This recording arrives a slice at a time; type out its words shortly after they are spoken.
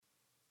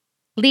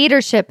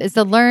Leadership is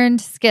a learned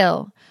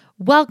skill.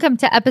 Welcome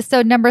to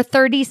episode number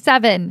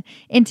 37.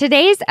 In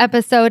today's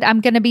episode,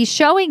 I'm going to be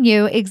showing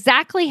you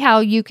exactly how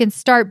you can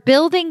start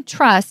building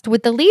trust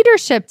with the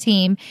leadership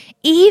team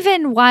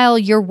even while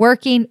you're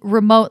working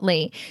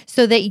remotely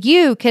so that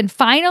you can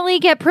finally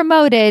get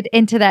promoted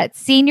into that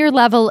senior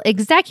level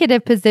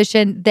executive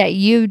position that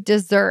you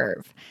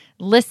deserve.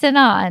 Listen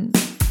on.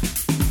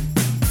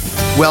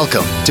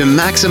 Welcome to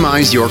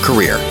Maximize Your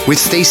Career with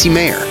Stacey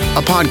Mayer,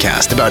 a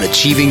podcast about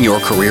achieving your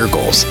career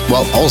goals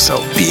while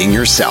also being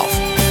yourself.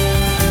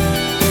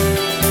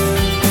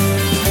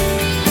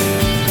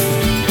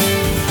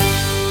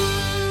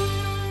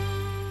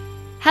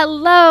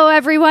 Hello,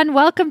 everyone.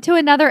 Welcome to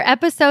another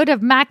episode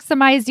of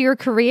Maximize Your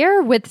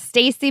Career with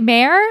Stacey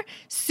Mayer.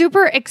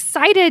 Super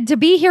excited to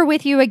be here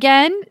with you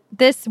again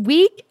this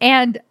week.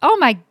 And oh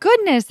my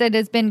goodness, it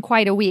has been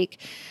quite a week.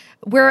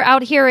 We're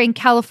out here in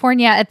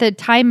California at the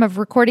time of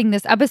recording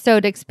this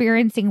episode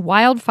experiencing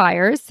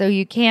wildfires, so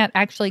you can't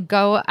actually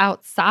go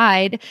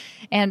outside.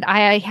 And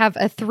I have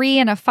a 3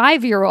 and a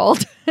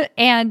 5-year-old,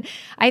 and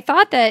I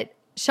thought that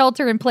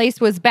shelter in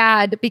place was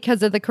bad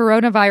because of the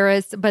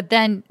coronavirus, but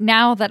then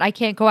now that I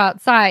can't go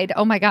outside,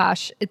 oh my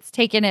gosh, it's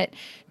taken it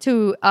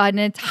to an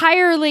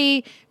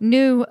entirely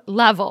new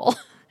level.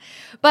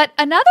 But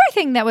another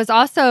thing that was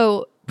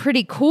also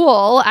pretty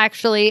cool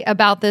actually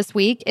about this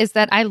week is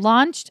that I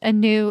launched a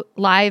new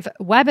live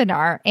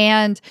webinar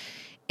and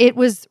it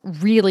was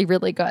really,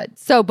 really good.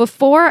 So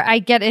before I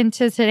get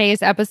into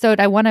today's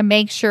episode, I want to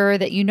make sure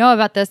that you know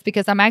about this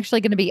because I'm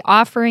actually going to be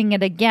offering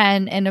it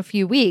again in a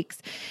few weeks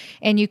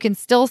and you can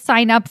still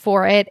sign up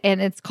for it.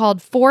 And it's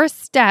called 4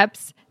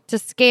 Steps to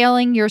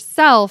Scaling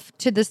Yourself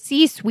to the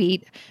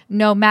C-Suite,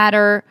 No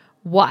Matter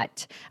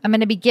What. I'm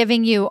going to be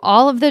giving you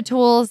all of the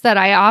tools that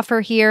I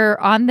offer here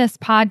on this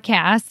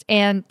podcast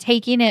and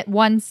taking it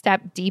one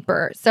step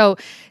deeper. So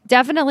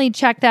definitely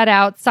check that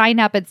out. Sign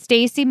up at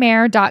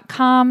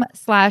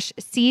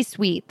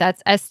staceymayer.com/C-Suite.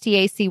 That's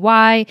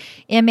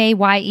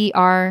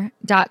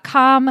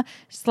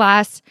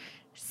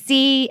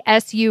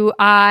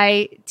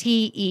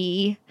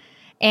STACYMAYER.com/CSUITE.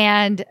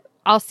 And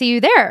I'll see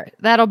you there.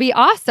 That'll be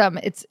awesome.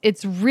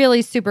 It's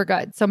really super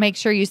good. So make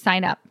sure you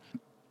sign up.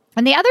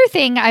 And the other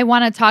thing I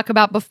want to talk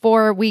about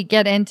before we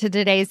get into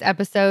today's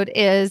episode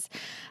is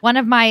one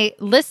of my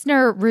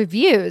listener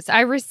reviews.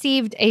 I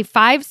received a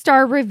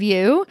 5-star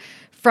review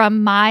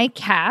from my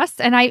cast,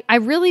 and I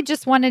really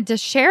just wanted to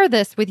share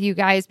this with you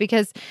guys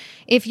because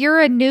if you're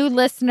a new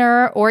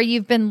listener or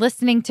you've been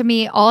listening to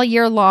me all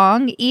year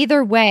long,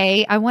 either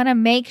way, I want to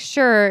make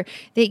sure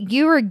that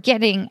you are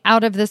getting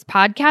out of this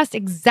podcast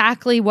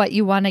exactly what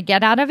you want to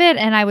get out of it.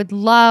 And I would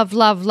love,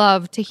 love,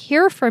 love to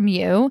hear from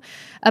you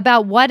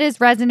about what is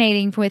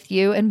resonating with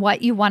you and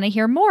what you want to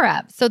hear more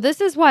of. So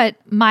this is what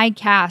my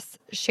cast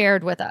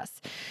shared with us.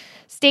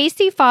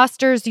 Stacey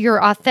fosters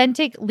your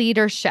authentic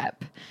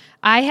leadership.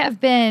 I have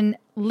been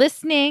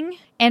listening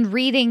and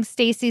reading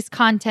Stacey's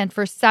content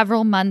for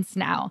several months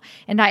now,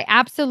 and I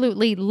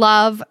absolutely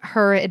love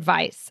her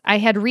advice. I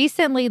had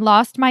recently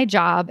lost my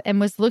job and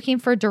was looking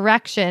for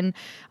direction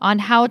on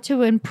how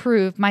to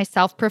improve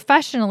myself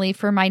professionally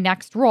for my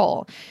next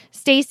role.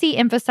 Stacey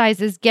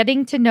emphasizes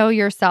getting to know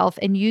yourself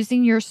and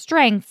using your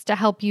strengths to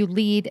help you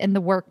lead in the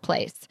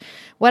workplace.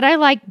 What I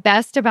like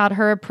best about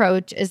her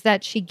approach is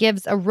that she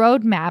gives a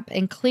roadmap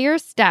and clear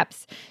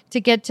steps to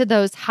get to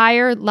those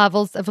higher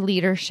levels of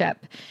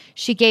leadership.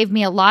 She gave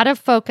me a lot of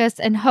focus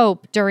and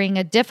hope during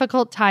a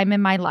difficult time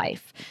in my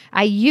life.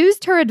 I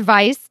used her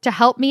advice to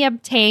help me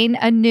obtain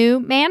a new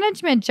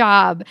management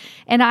job,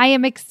 and I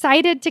am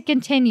excited to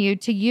continue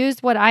to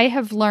use what I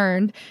have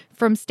learned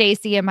from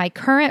Stacey in my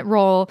current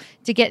role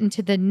to get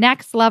into the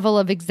next level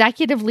of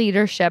executive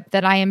leadership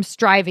that I am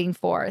striving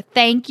for.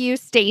 Thank you,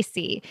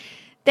 Stacey.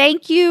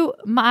 Thank you,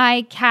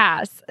 my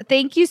cast.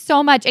 Thank you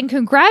so much. And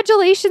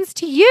congratulations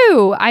to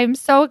you. I'm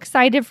so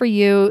excited for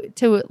you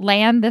to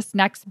land this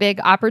next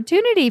big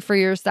opportunity for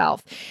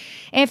yourself.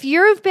 If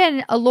you've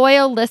been a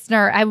loyal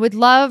listener, I would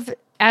love,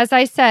 as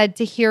I said,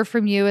 to hear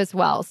from you as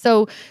well.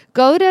 So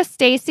go to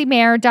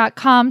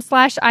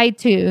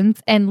staceymayer.com/iTunes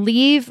and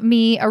leave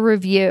me a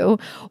review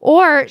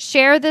or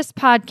share this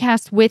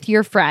podcast with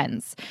your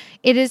friends.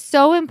 It is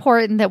so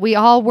important that we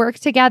all work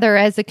together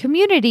as a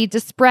community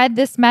to spread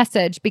this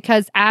message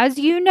because, as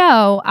you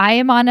know, I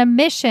am on a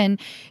mission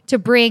to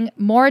bring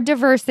more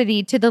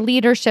diversity to the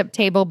leadership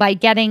table by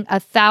getting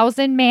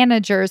 1,000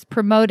 managers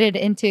promoted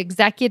into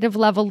executive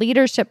level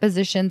leadership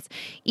positions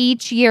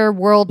each year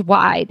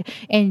worldwide.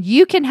 And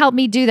you can help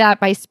me do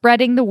that by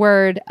spreading the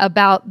word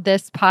about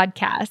this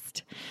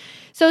podcast.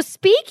 So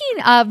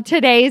speaking of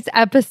today's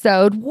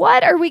episode,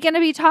 what are we going to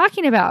be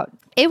talking about?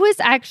 It was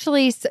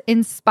actually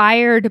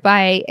inspired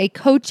by a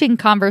coaching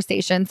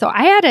conversation. So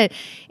I had an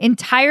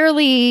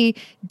entirely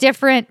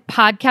different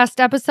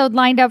podcast episode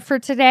lined up for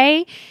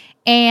today.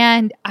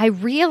 And I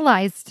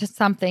realized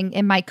something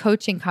in my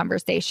coaching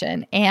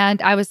conversation.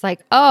 And I was like,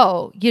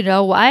 oh, you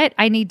know what?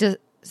 I need to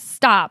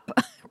stop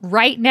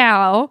right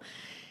now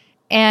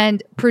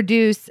and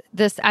produce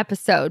this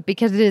episode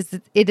because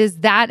it is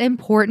that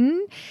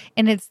important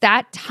and it's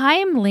that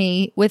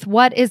timely with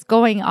what is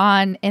going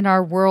on in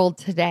our world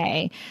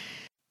today.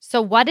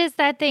 So what is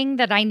that thing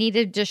that I need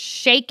to just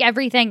shake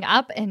everything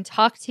up and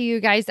talk to you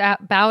guys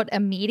about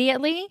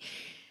immediately?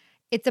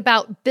 It's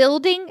about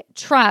building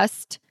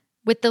trust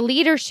with the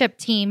leadership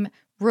team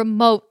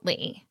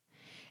remotely.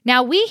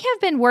 Now, we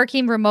have been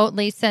working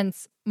remotely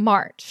since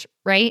March,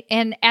 right?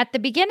 And at the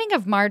beginning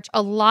of March,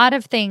 a lot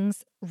of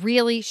things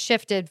really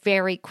shifted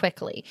very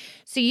quickly.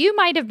 So you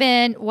might have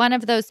been one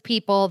of those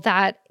people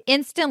that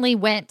instantly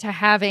went to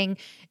having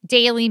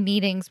daily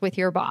meetings with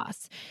your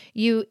boss.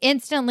 You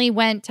instantly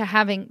went to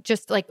having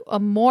just like a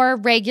more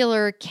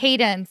regular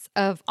cadence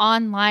of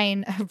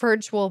online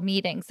virtual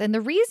meetings. And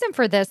the reason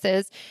for this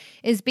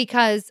is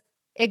because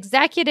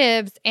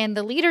executives and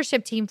the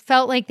leadership team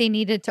felt like they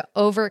needed to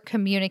over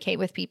communicate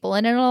with people.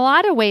 And in a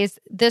lot of ways,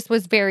 this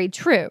was very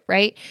true,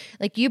 right?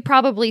 Like you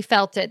probably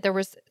felt it. There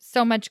was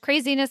so much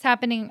craziness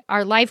happening.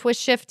 Our life was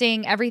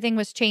shifting. Everything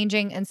was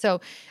changing. And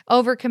so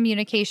over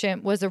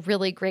communication was a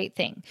really great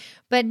thing.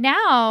 But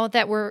now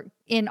that we're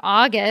in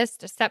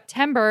August,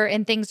 September,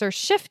 and things are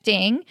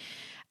shifting,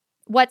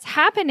 what's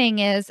happening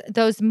is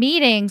those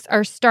meetings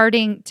are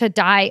starting to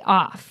die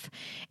off.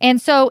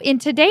 And so in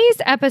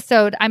today's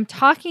episode, I'm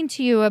talking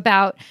to you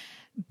about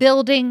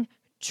building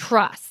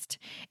trust.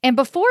 And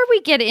before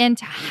we get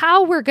into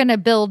how we're going to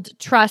build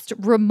trust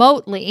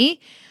remotely,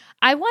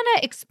 I want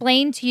to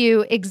explain to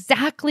you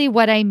exactly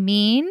what I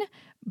mean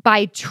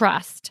by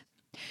trust.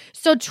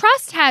 So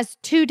trust has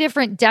two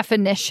different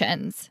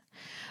definitions.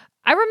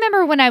 I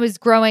remember when I was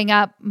growing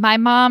up, my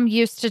mom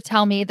used to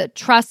tell me that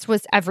trust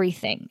was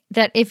everything,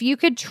 that if you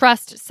could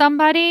trust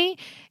somebody,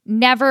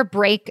 never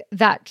break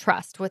that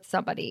trust with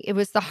somebody. It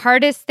was the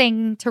hardest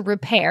thing to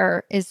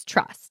repair is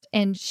trust.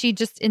 And she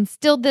just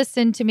instilled this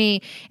into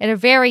me at a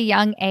very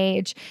young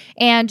age.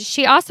 And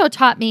she also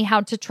taught me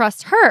how to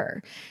trust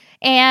her.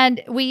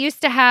 And we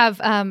used to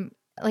have,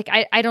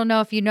 I don't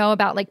know if you know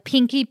about like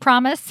pinky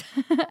promise.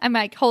 I'm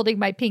like holding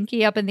my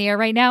pinky up in the air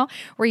right now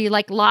where you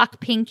like lock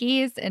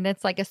pinkies and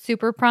it's like a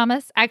super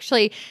promise.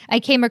 Actually,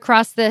 I came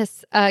across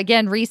this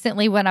again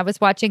recently when I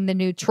was watching the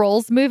new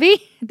Trolls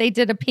movie. They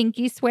did a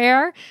pinky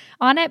swear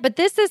on it. But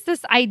this is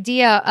this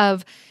idea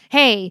of,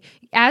 hey,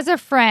 as a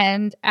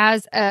friend,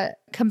 as a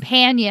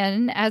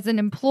companion, as an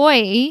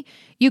employee,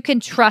 you can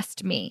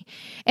trust me.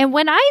 And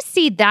when I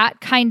see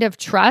that kind of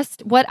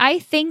trust, what I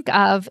think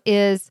of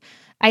is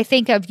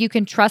you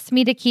can trust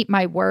me to keep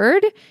my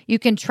word. You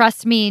can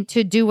trust me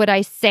to do what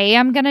I say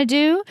I'm going to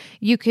do.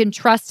 You can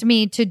trust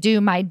me to do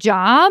my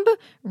job,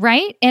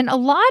 right? And a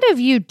lot of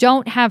you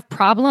don't have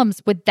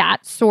problems with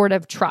that sort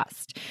of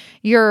trust.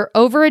 You're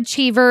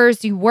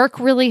overachievers. You work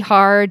really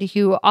hard.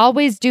 You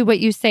always do what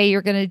you say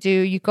you're going to do.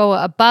 You go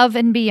above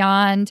and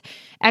beyond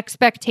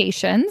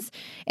expectations.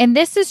 And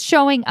this is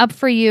showing up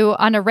for you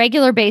on a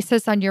regular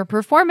basis on your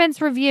performance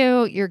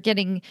review. You're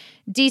getting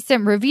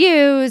decent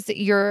reviews.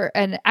 You're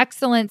an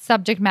excellent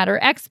subject matter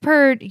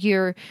expert.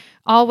 You're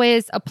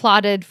always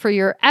applauded for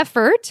your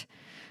effort.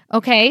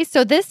 Okay,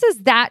 so this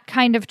is that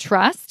kind of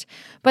trust.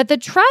 But the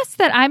trust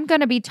that I'm going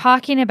to be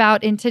talking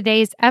about in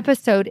today's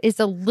episode is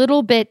a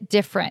little bit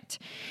different.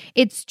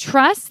 It's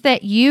trust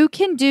that you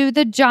can do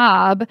the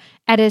job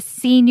at a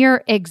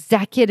senior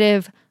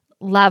executive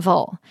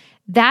level.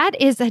 That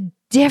is a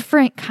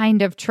different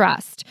kind of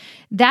trust.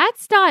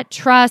 That's not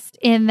trust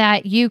in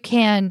that you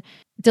can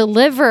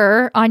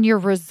deliver on your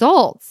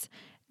results.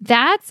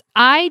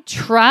 I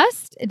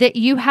trust that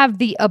you have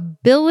the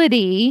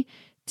ability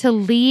to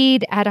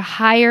lead at a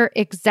higher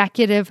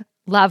executive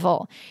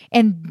level.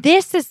 And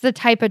this is the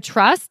type of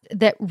trust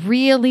that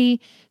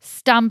really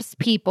stumps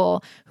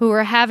people who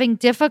are having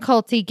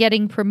difficulty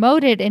getting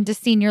promoted into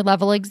senior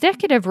level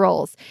executive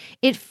roles.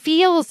 It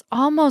feels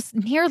almost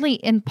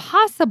nearly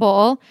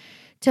impossible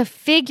to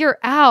figure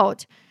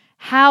out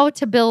how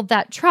to build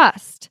that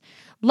trust.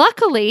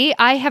 Luckily,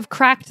 I have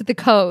cracked the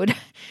code.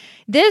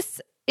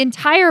 This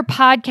entire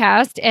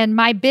podcast and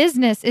my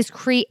business is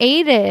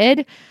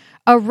created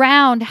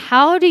around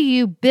how do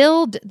you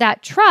build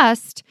that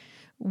trust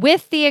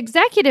with the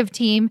executive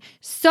team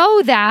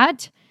so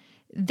that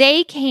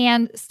they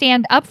can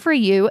stand up for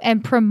you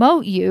and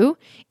promote you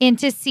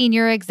into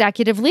senior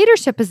executive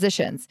leadership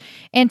positions.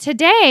 And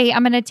today,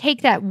 I'm going to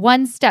take that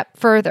one step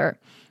further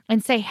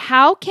and say,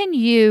 how can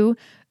you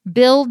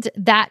build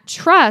that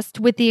trust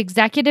with the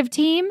executive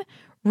team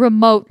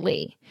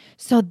remotely?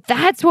 So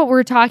that's what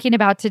we're talking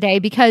about today,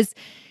 because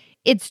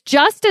it's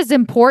just as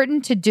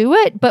important to do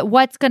it, but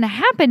what's going to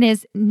happen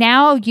is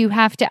now you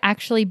have to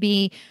actually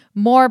be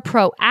more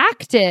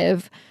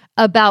proactive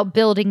about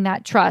building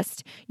that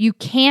trust. You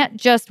can't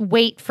just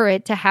wait for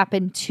it to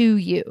happen to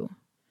you.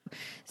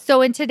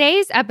 So in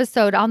today's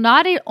episode, I'll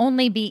not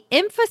only be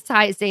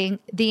emphasizing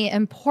the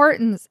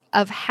importance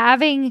of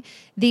having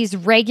these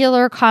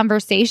regular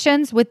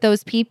conversations with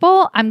those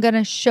people, I'm going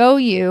to show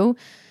you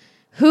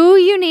who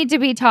you need to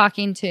be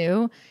talking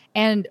to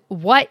and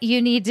what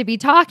you need to be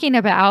talking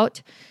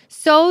about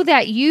so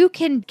that you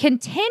can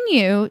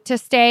continue to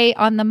stay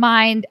on the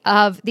mind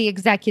of the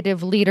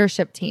executive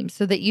leadership team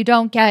so that you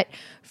don't get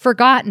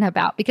forgotten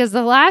about. Because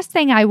the last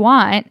thing I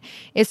want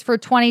is for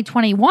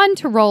 2021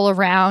 to roll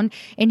around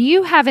and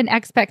you have an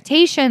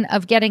expectation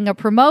of getting a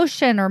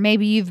promotion, or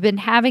maybe you've been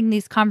having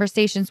these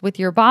conversations with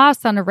your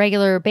boss on a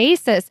regular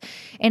basis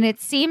and it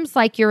seems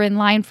like you're in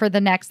line for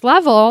the next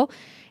level,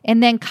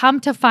 and then come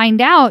to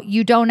find out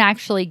you don't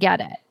actually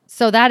get it.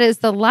 So that is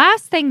the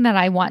last thing that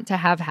I want to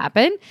have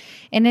happen.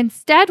 And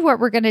instead, what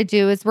we're going to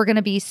do is we're going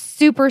to be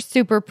super,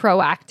 super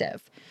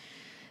proactive.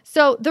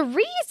 So the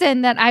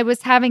reason that I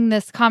was having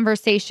this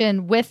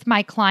conversation with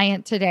my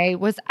client today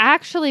was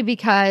actually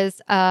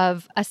because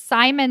of a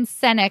Simon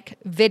Sinek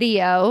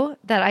video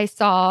that I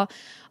saw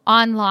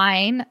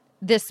online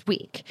this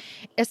week.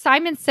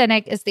 Simon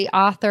Sinek is the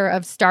author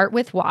of Start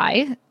With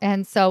Why.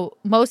 And so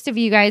most of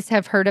you guys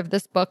have heard of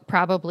this book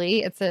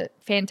probably. It's a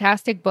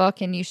fantastic book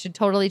and you should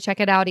totally check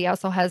it out. He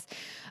also has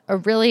a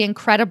really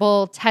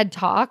incredible TED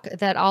Talk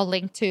that I'll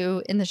link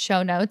to in the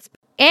show notes.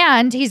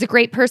 And he's a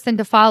great person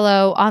to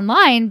follow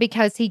online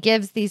because he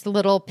gives these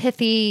little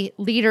pithy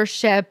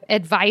leadership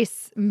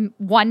advice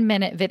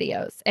 1-minute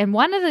videos. And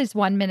one of these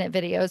 1-minute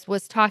videos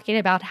was talking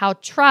about how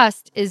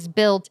trust is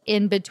built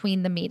in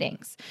between the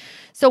meetings.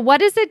 So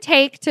what does it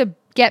take to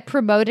get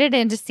promoted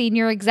into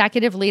senior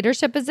executive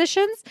leadership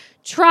positions?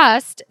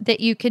 Trust that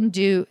you can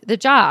do the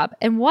job.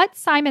 And what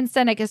Simon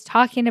Sinek is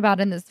talking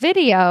about in this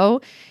video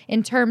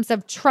in terms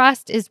of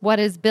trust is what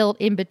is built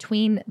in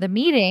between the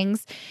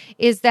meetings,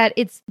 is that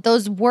it's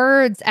those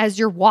words as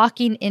you're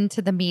walking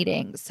into the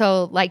meeting.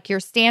 So like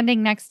you're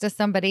standing next to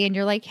somebody and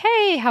you're like,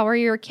 hey, how are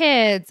your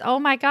kids? Oh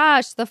my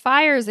gosh, the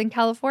fires in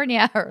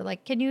California. Or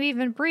like, can you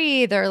even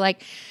breathe? Or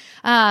like,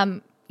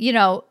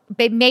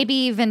 maybe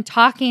even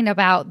talking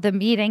about the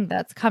meeting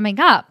that's coming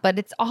up. But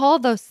it's all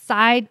those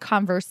side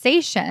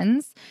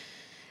conversations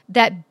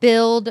that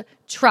build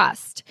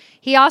trust.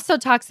 He also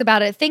talks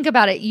about it. Think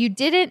about it. You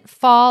didn't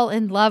fall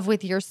in love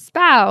with your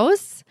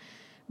spouse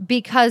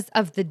because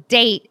of the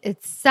date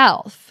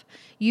itself.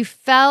 You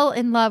fell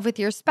in love with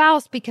your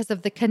spouse because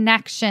of the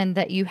connection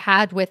that you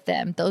had with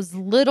them, those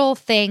little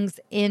things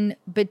in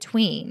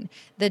between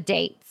the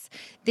dates.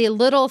 The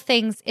little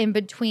things in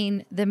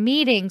between the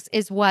meetings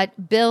is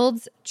what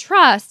builds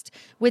trust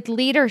with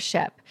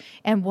leadership.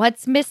 And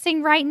what's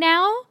missing right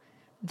now?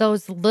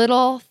 Those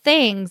little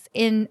things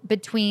in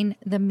between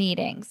the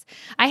meetings.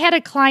 I had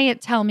a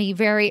client tell me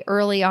very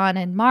early on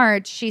in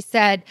March, she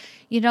said,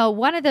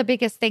 one of the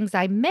biggest things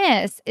I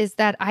miss is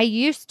that I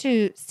used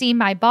to see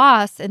my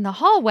boss in the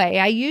hallway.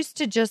 I used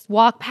to just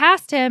walk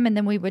past him and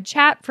then we would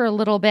chat for a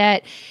little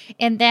bit.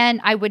 And then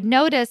I would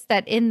notice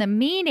that in the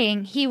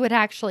meeting, he would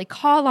actually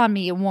call on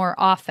me more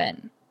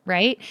often,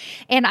 right?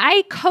 And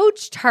I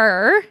coached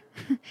her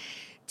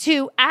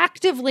to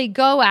actively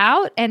go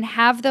out and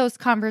have those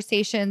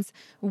conversations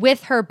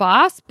with her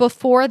boss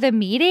before the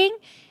meeting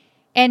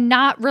and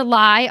not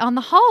rely on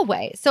the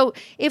hallway. So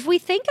if we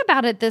think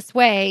about it this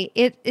way,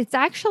 it's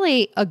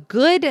actually a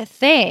good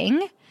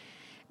thing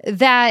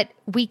that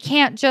we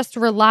can't just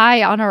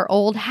rely on our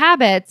old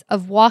habits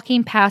of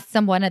walking past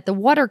someone at the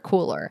water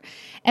cooler.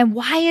 And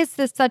why is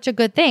this such a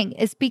good thing?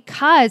 It's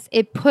because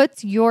it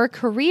puts your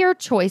career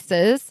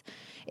choices,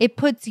 it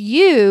puts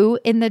you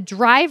in the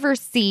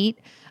driver's seat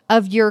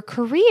of your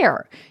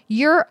career.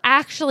 You're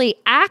actually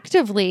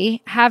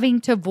actively having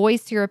to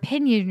voice your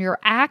opinion. You're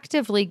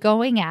actively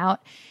going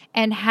out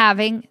and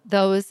having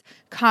those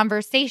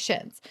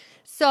conversations.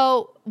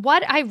 So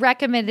what I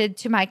recommended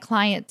to my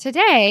client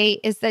today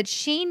is that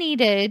she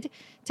needed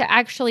to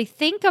actually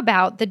think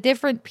about the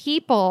different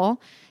people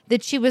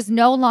that she was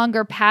no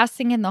longer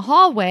passing in the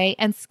hallway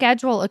and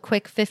schedule a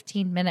quick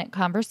 15-minute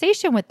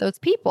conversation with those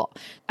people.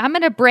 I'm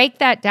going to break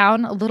that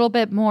down a little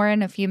bit more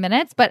in a few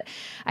minutes, but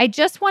I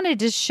just wanted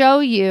to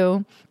show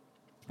you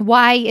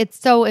why it's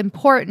so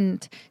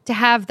important to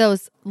have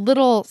those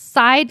little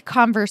side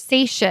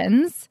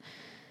conversations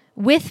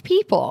with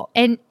people.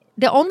 And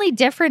the only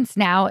difference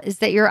now is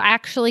that you're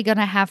actually going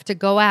to have to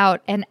go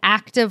out and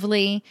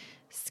actively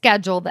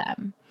schedule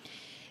them.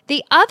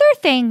 The other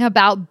thing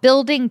about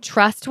building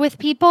trust with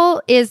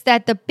people is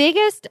that the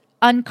biggest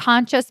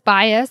unconscious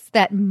bias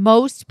that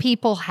most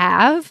people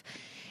have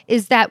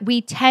is that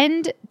we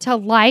tend to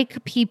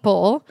like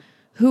people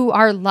who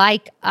are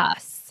like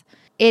us.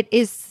 It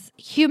is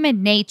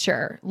human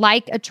nature.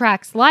 Like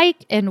attracts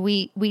like, and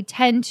we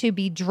tend to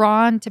be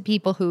drawn to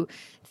people who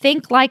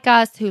think like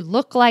us, who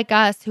look like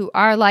us, who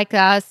are like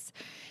us.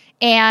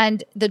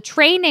 And the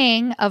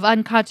training of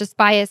unconscious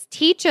bias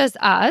teaches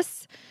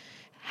us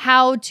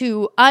how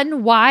to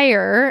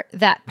unwire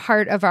that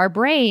part of our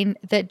brain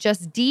that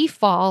just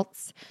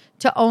defaults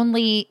to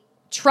only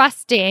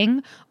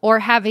trusting or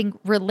having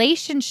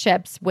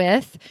relationships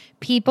with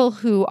people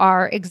who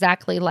are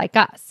exactly like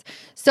us.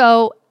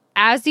 So,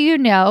 as you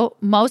know,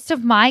 most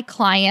of my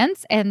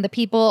clients and the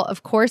people,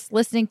 of course,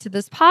 listening to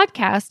this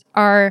podcast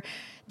are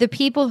the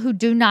people who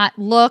do not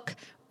look,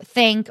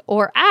 think,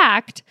 or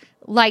act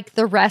like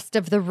the rest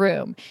of the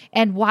room.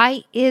 And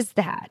why is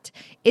that?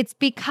 It's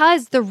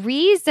because the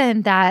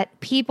reason that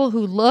people who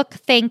look,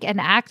 think,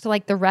 and act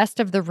like the rest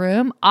of the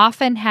room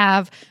often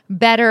have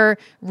better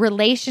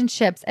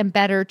relationships and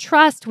better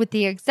trust with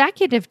the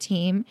executive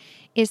team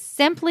is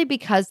simply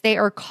because they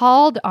are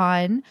called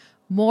on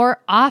more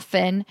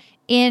often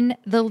in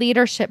the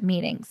leadership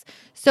meetings.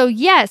 So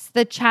yes,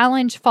 the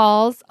challenge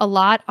falls a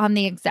lot on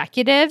the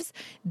executives.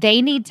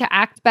 They need to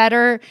act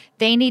better.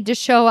 They need to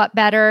show up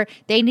better.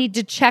 They need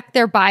to check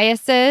their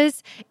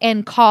biases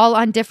and call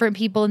on different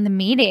people in the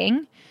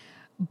meeting.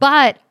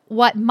 But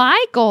what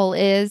my goal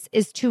is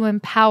to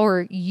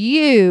empower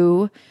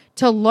you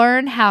to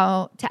learn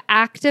how to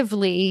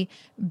actively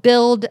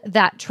build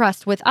that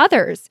trust with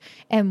others.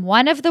 And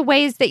one of the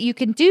ways that you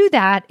can do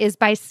that is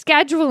by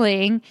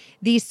scheduling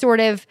these sort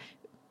of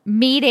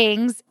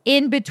meetings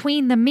in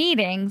between the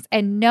meetings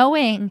and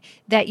knowing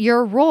that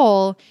your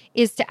role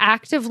is to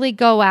actively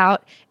go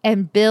out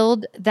and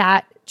build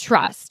that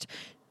trust.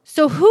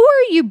 So who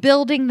are you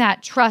building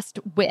that trust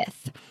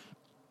with?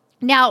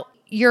 Now,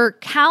 your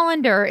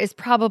calendar is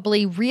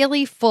probably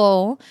really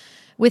full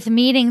with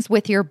meetings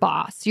with your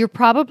boss. You're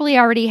probably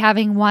already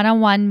having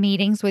one-on-one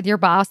meetings with your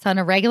boss on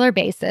a regular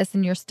basis,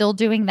 and you're still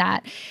doing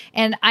that.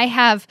 And I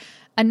have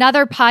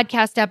another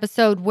podcast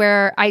episode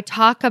where I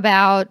talk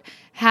about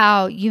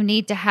how you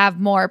need to have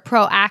more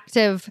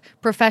proactive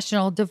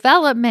professional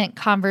development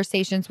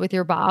conversations with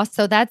your boss.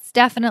 So that's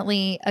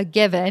definitely a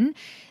given,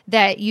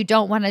 that you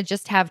don't want to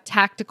just have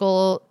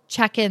tactical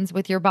check-ins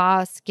with your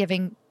boss,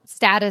 giving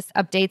status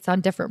updates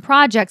on different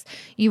projects.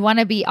 You want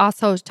to be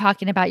also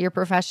talking about your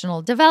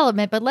professional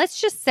development, but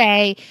let's just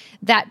say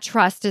that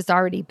trust is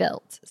already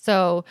built.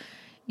 So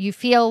you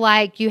feel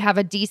like you have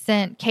a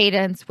decent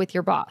cadence with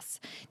your boss.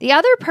 The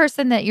other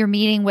person that you're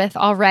meeting with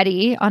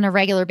already on a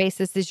regular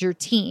basis is your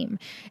team.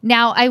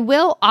 Now, I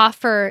will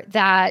offer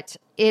that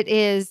it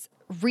is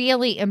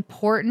really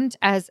important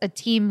as a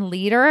team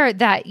leader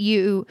that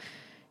you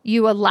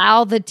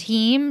allow the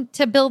team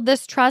to build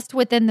this trust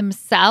within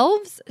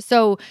themselves.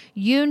 So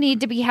you need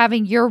to be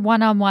having your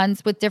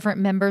one-on-ones with different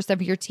members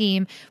of your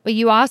team, but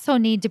you also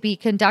need to be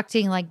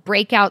conducting like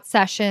breakout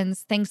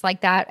sessions, things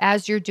like that,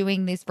 as you're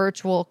doing these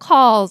virtual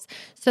calls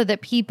so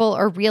that people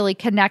are really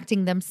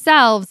connecting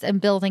themselves and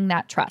building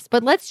that trust.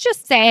 But let's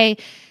just say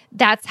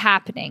that's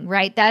happening,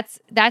 right?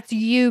 That's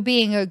you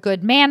being a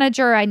good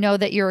manager. I know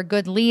that you're a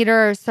good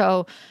leader.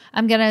 So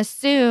I'm going to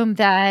assume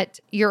that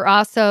you're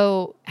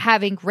also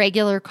having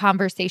regular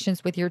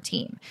conversations with your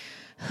team.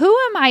 Who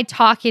am I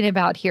talking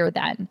about here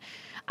then?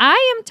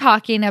 I am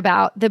talking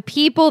about the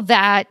people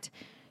that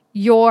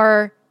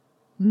you're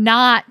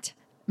not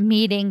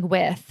meeting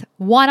with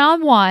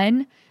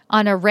one-on-one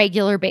on a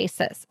regular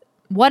basis.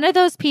 One of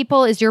those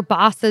people is your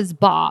boss's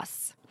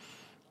boss.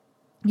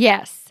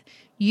 Yes.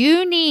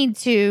 You need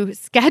to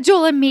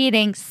schedule a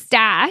meeting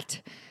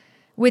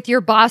with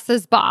your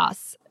boss's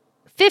boss.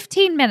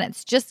 15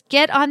 minutes. Just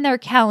get on their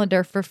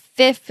calendar for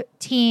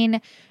 15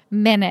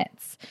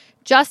 minutes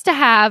just to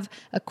have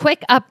a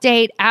quick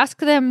update. Ask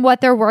them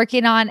what they're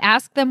working on.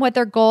 Ask them what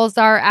their goals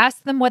are.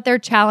 Ask them what their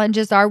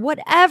challenges are.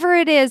 Whatever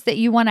it is that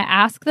you want to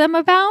ask them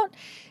about,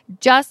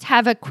 just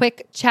have a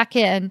quick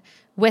check-in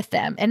with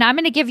them. And I'm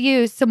going to give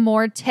you some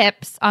more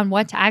tips on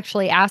what to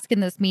actually ask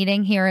in this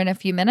meeting here in a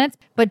few minutes.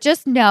 But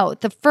just know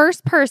the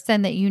first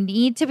person that you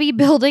need to be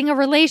building a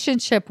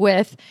relationship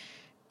with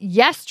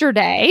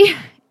yesterday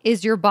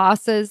is your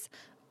boss's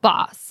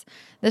boss.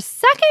 The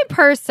second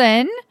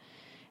person,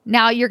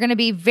 now you're going to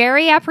be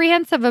very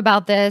apprehensive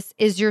about this,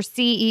 is your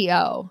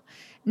CEO.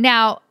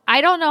 Now,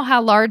 I don't know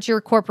how large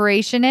your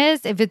corporation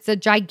is. If it's a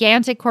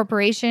gigantic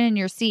corporation and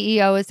your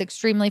CEO is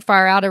extremely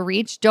far out of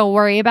reach, don't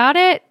worry about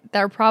it.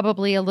 They're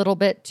probably a little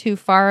bit too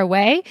far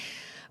away.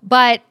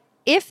 But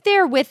if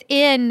they're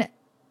within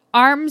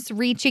arm's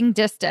reaching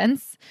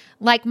distance,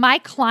 like my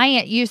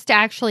client used to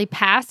actually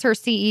pass her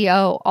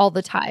CEO all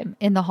the time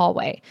in the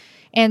hallway.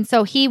 And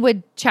so he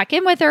would check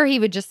in with her. He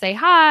would just say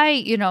hi.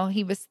 You know,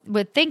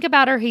 would think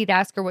about her. He'd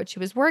ask her what she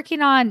was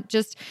working on.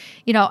 Just,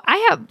 you know, I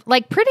have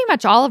like pretty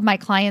much all of my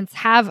clients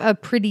have a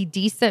pretty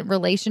decent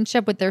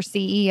relationship with their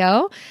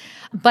CEO,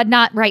 but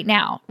not right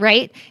now,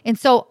 right? And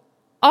so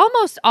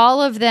almost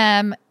all of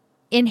them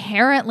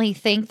inherently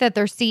think that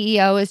their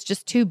CEO is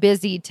just too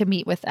busy to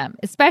meet with them,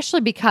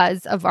 especially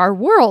because of our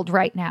world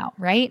right now,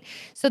 right?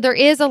 So there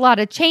is a lot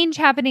of change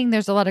happening.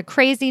 There's a lot of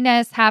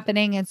craziness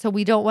happening. And so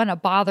we don't want to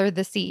bother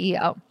the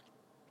CEO.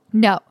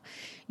 No,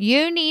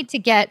 you need to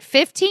get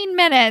 15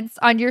 minutes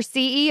on your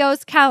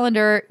CEO's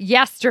calendar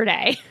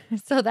yesterday.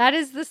 So that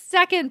is the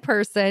second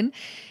person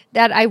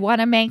that I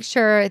want to make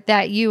sure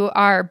that you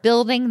are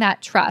building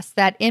that trust,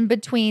 that in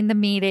between the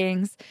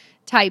meetings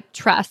type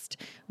trust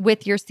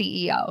with your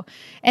CEO.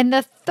 And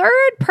the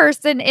third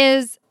person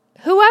is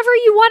whoever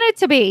you want it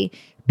to be.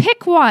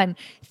 Pick one.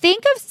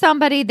 Think of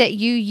somebody that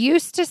you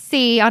used to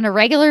see on a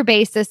regular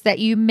basis that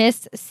you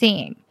miss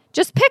seeing.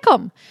 Just pick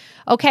them.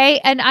 Okay?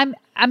 And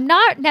I'm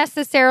not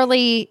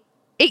necessarily,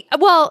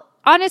 well,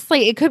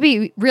 honestly, it could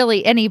be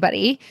really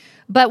anybody,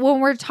 But when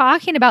we're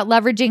talking about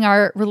leveraging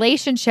our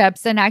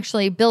relationships and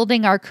actually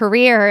building our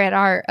career and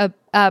our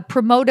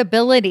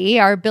promotability,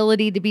 our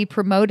ability to be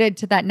promoted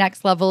to that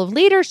next level of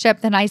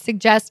leadership, then I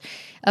suggest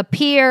a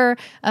peer,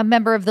 a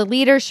member of the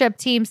leadership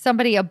team,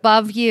 somebody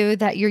above you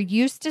that you're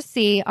used to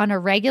see on a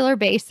regular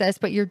basis,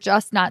 but you're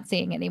just not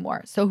seeing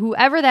anymore. So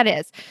whoever that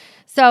is.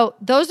 So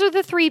those are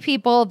the 3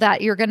 people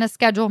that you're going to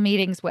schedule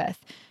meetings with.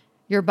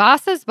 Your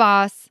boss's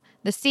boss,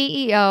 the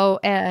CEO,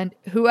 and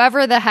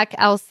whoever the heck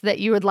else that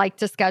you would like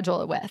to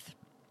schedule it with.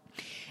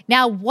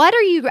 Now, what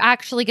are you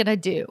actually going to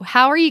do?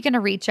 How are you going to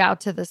reach out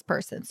to this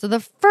person? So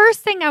the first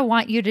thing I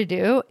want you to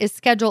do is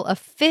schedule a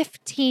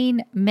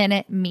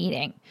 15-minute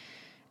meeting.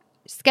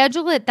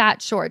 Schedule it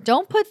that short.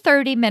 Don't put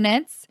 30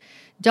 minutes.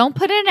 Don't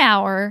put an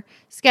hour.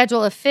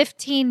 Schedule a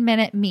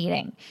 15-minute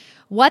meeting.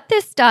 What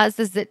this does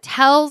is it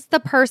tells the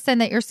person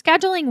that you're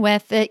scheduling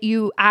with that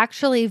you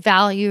actually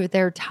value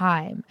their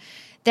time,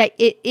 that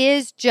it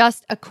is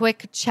just a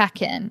quick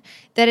check-in,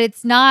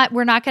 that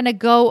we're not going to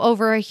go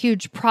over a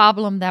huge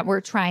problem that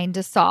we're trying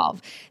to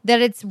solve,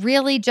 that it's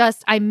really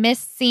just, I miss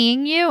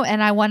seeing you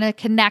and I want to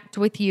connect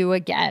with you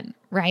again,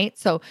 right?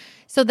 So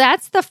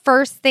that's the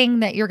first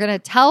thing that you're going to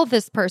tell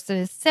this person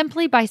is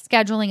simply by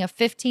scheduling a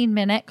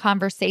 15-minute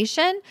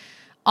conversation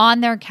on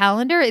their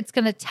calendar, it's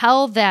going to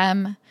tell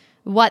them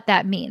what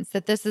that means,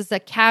 that this is a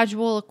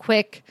casual,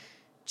 quick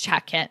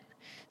check-in.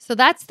 So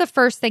that's the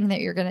first thing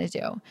that you're going to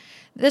do.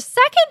 The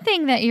second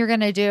thing that you're going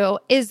to do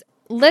is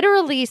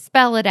literally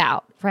spell it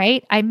out,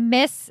 right? I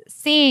miss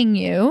seeing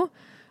you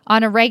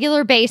on a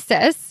regular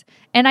basis,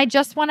 and I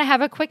just want to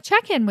have a quick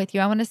check-in with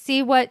you. I want to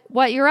see what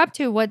you're up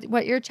to,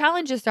 what your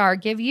challenges are,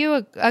 give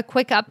you a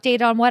quick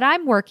update on what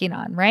I'm working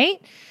on, right?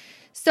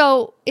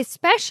 So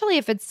especially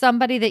if it's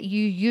somebody that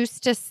you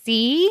used to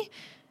see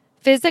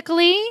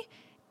physically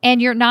and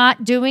you're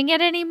not doing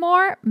it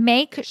anymore,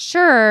 make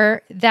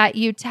sure that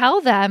you tell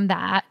them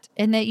that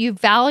and that you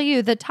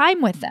value the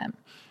time with them.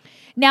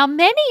 Now,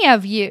 many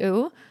of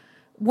you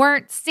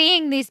weren't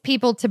seeing these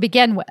people to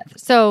begin with.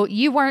 So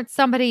you weren't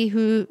somebody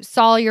who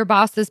saw your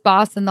boss's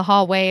boss in the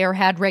hallway or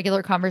had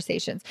regular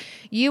conversations.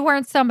 You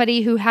weren't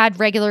somebody who had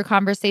regular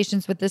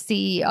conversations with the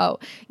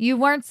CEO. You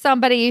weren't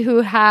somebody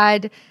who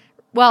had,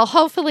 well,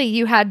 hopefully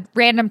you had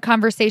random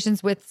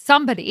conversations with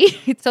somebody.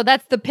 So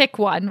that's the pick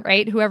one,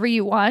 right? Whoever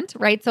you want,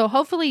 right? So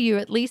hopefully you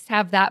at least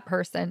have that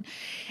person.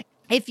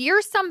 If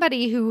you're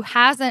somebody who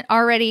hasn't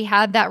already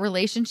had that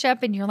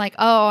relationship and you're like,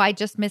 oh, I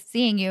just miss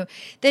seeing you,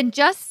 then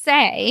just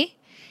say,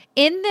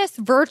 in this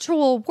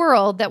virtual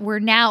world that we're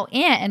now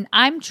in,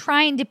 I'm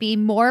trying to be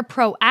more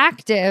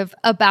proactive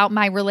about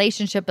my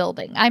relationship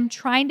building. I'm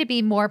trying to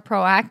be more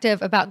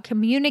proactive about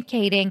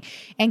communicating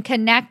and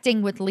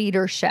connecting with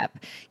leadership.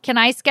 Can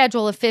I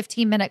schedule a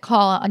 15-minute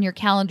call on your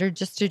calendar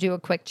just to do a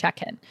quick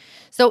check-in?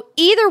 So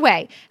either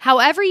way,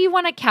 however you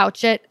want to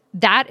couch it,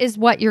 that is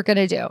what you're going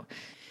to do.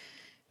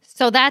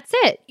 So that's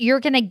it. You're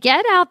going to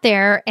get out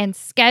there and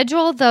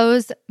schedule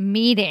those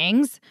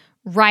meetings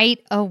right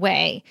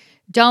away.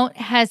 Don't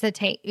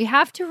hesitate. You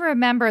have to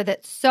remember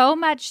that so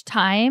much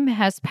time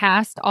has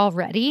passed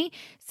already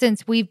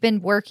since we've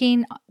been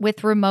working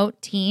with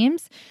remote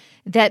teams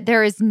that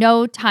there is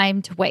no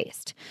time to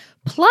waste.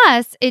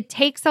 Plus, it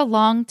takes a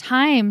long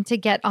time to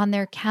get on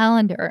their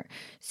calendar.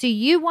 So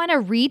you want to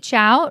reach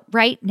out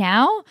right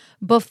now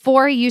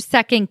before you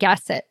second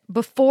guess it,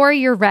 before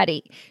you're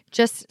ready.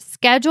 Just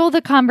schedule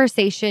the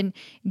conversation,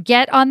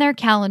 get on their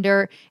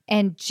calendar,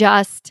 and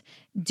just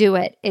do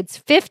it. It's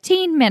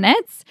 15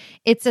 minutes.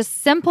 It's a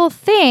simple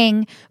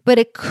thing, but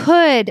it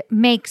could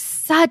make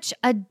such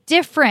a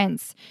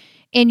difference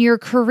in your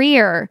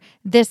career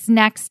this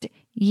next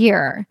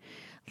year.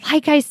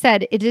 Like I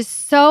said, it is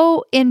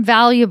so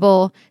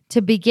invaluable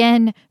to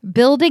begin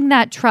building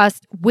that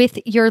trust with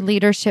your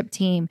leadership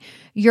team.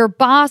 Your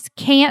boss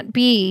can't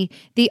be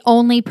the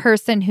only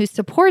person who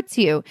supports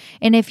you.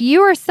 And if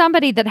you are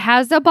somebody that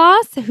has a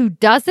boss who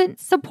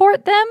doesn't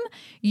support them,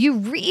 you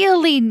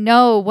really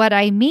know what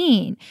I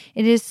mean.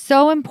 It is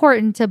so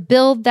important to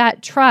build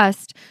that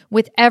trust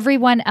with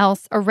everyone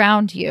else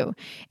around you.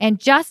 And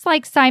just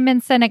like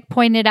Simon Sinek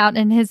pointed out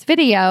in his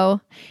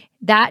video,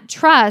 that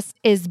trust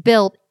is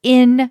built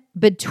in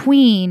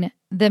between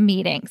the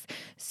meetings.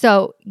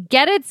 So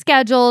get it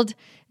scheduled,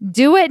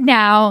 do it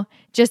now,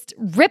 just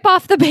rip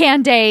off the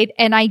Band-Aid,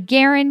 and I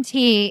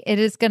guarantee it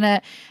is going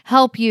to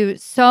help you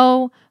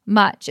so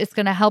much. It's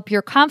going to help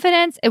your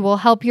confidence, it will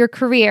help your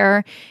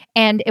career,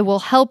 and it will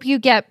help you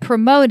get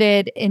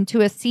promoted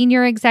into a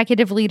senior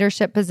executive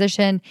leadership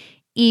position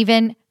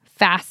even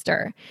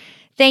faster.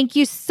 Thank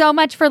you so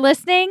much for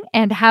listening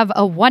and have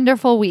a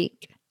wonderful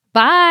week.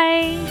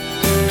 Bye.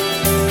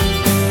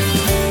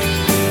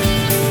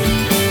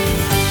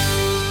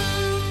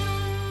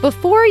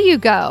 Before you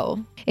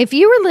go, if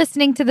you were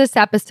listening to this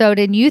episode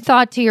and you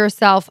thought to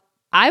yourself,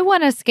 I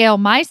want to scale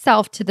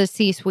myself to the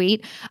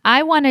C-suite,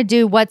 I want to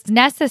do what's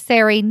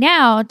necessary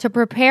now to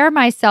prepare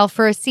myself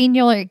for a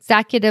senior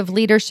executive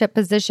leadership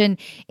position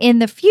in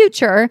the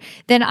future,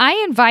 then I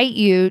invite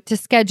you to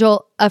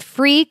schedule a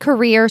free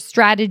career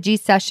strategy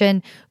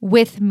session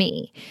with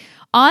me.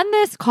 On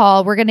this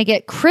call, we're going to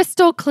get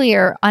crystal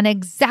clear on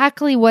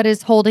exactly what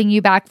is holding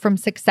you back from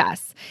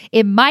success.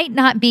 It might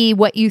not be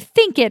what you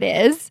think it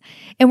is.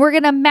 And we're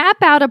going to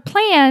map out a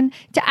plan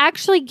to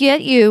actually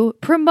get you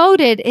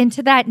promoted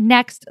into that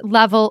next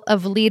level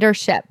of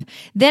leadership.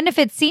 Then if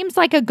it seems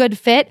like a good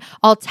fit,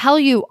 I'll tell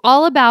you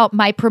all about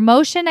my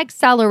Promotion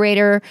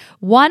Accelerator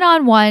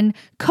one-on-one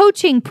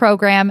coaching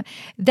program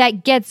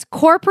that gets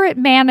corporate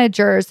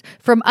managers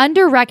from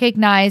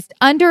under-recognized,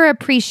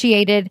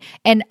 underappreciated,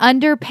 and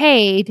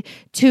underpaid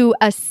to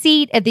a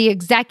seat at the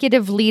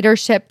executive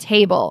leadership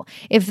table.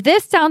 If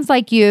this sounds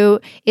like you,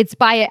 it's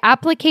by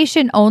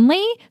application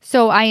only.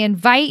 So I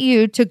invite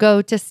you to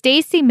go to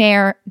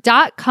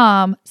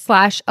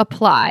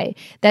stacymayer.com/apply.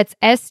 That's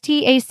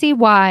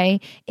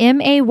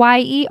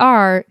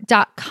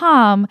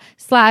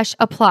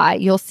STACYMAYER.com/apply.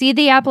 You'll see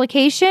the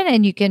application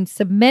and you can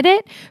submit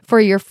it for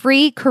your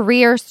free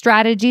career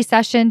strategy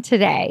session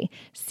today.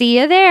 See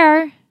you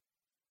there.